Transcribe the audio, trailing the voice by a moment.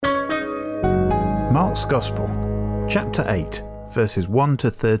Mark's Gospel, chapter 8, verses 1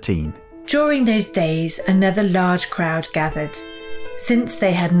 to 13. During those days, another large crowd gathered. Since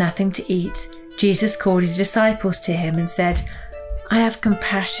they had nothing to eat, Jesus called his disciples to him and said, "I have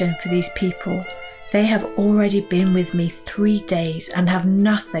compassion for these people. They have already been with me 3 days and have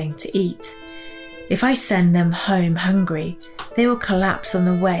nothing to eat. If I send them home hungry, they will collapse on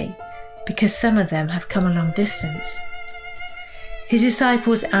the way, because some of them have come a long distance." His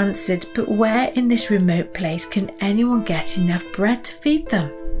disciples answered, "But where in this remote place can anyone get enough bread to feed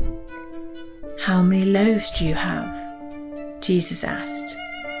them?" "How many loaves do you have?" Jesus asked.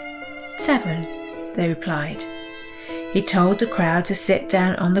 "7," they replied. He told the crowd to sit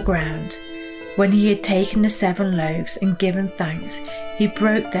down on the ground. When he had taken the 7 loaves and given thanks, he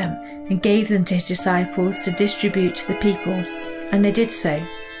broke them and gave them to his disciples to distribute to the people, and they did so.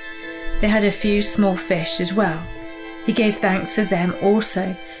 They had a few small fish as well. He gave thanks for them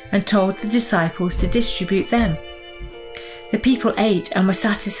also and told the disciples to distribute them. The people ate and were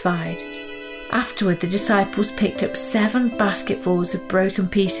satisfied. Afterward, the disciples picked up 7 basketfuls of broken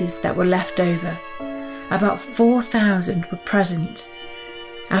pieces that were left over. About 4,000 were present.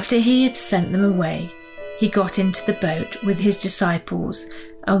 After he had sent them away, he got into the boat with his disciples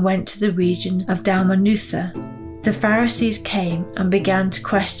and went to the region of Dalmanutha. The Pharisees came and began to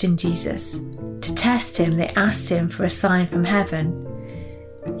question Jesus. To test him, they asked him for a sign from heaven.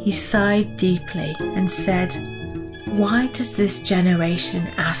 He sighed deeply and said, "Why does this generation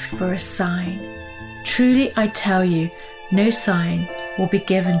ask for a sign? Truly I tell you, no sign will be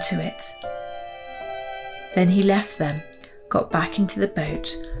given to it." Then he left them, got back into the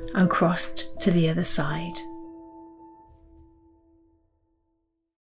boat, and crossed to the other side.